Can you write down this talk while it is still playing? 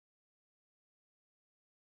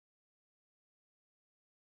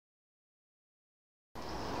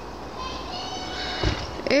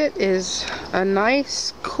It is a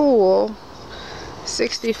nice, cool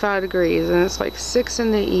 65 degrees, and it's like 6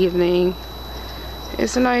 in the evening.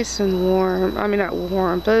 It's nice and warm. I mean, not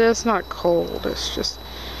warm, but it's not cold. It's just,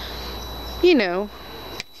 you know,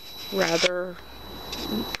 rather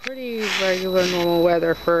pretty regular, normal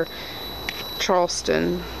weather for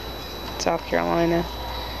Charleston, South Carolina.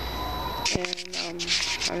 And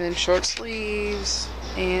I'm in short sleeves,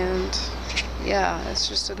 and yeah, it's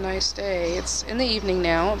just a nice day. It's in the evening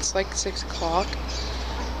now. It's like 6 o'clock,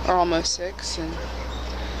 or almost 6, and it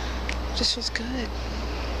just feels good.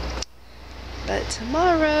 But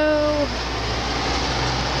tomorrow,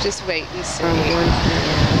 just wait and see.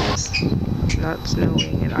 It's not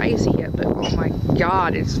snowing and icy yet, but oh my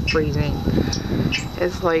god, it's freezing.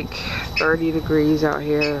 It's like 30 degrees out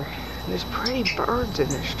here. There's pretty birds in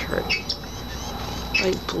this tree.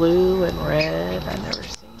 Like blue and red. I've never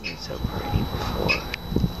seen them so pretty before.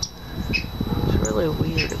 It's really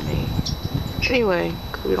weird to me. Anyway,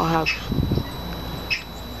 we don't have...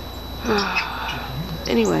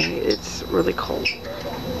 Anyway, it's really cold.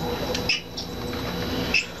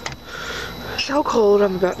 So cold,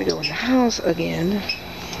 I'm about to go in the house again.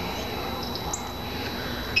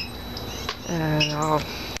 And I'll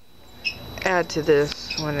add to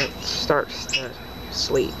this when it starts to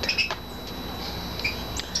sleet.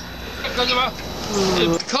 If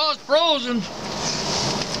the car's frozen,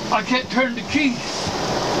 I can't turn the key.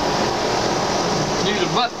 Need a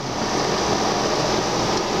button.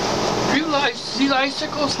 See the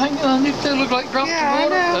icicles hanging underneath there, look like drops of water? I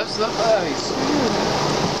know. That's the ice.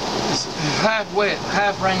 It's half wet,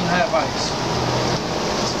 half rain, half ice.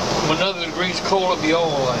 When another degrees cold, it'll be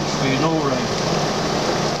all ice, there'll be no rain.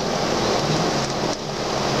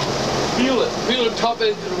 Feel the top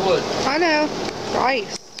edge of the wood. I know.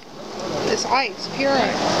 Ice. It's ice, pure ice.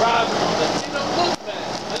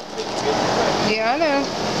 Yeah, I know.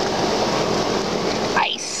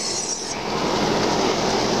 Ice.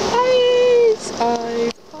 Ice,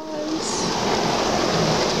 ice, ice.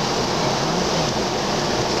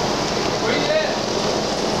 Where you at?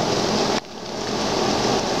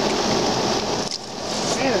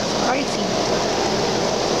 Man, it's icy.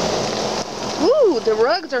 Woo, the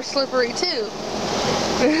rugs are slippery too.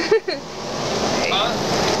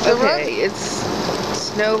 Okay, it's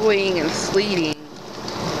snowing and sleeting.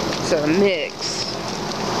 It's a mix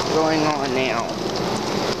going on now.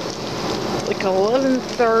 Like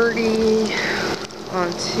 11:30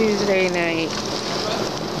 on Tuesday night.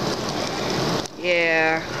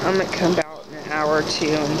 Yeah, I'm gonna come out in an hour or two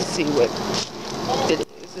and see what it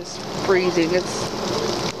is. It's freezing. It's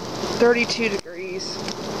 32 degrees.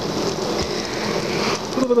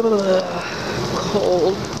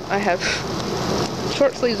 Cold. I have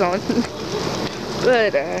short sleeves on.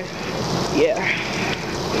 But, yeah.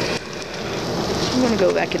 I'm gonna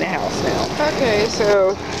go back in the house now. Okay,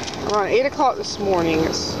 so around 8 o'clock this morning,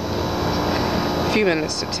 it's a few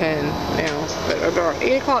minutes to 10 now, but about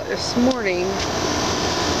 8 o'clock this morning,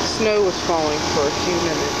 snow was falling for a few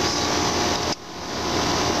minutes.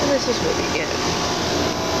 And this is what we get.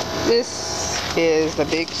 This is the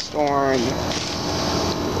big storm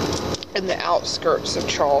in the outskirts of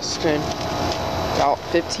Charleston. About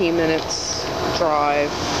 15 minutes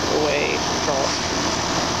drive away from Charleston.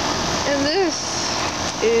 And this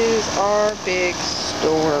is our big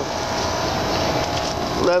storm.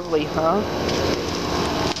 Lovely, huh?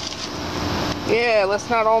 Yeah, let's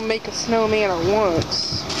not all make a snowman at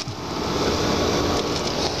once.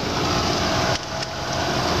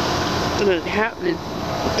 It ain't happening.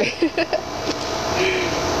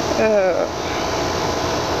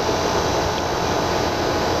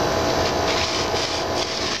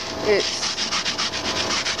 It's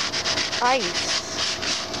ice.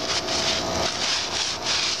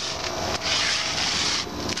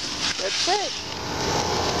 That's it.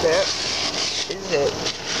 That is it.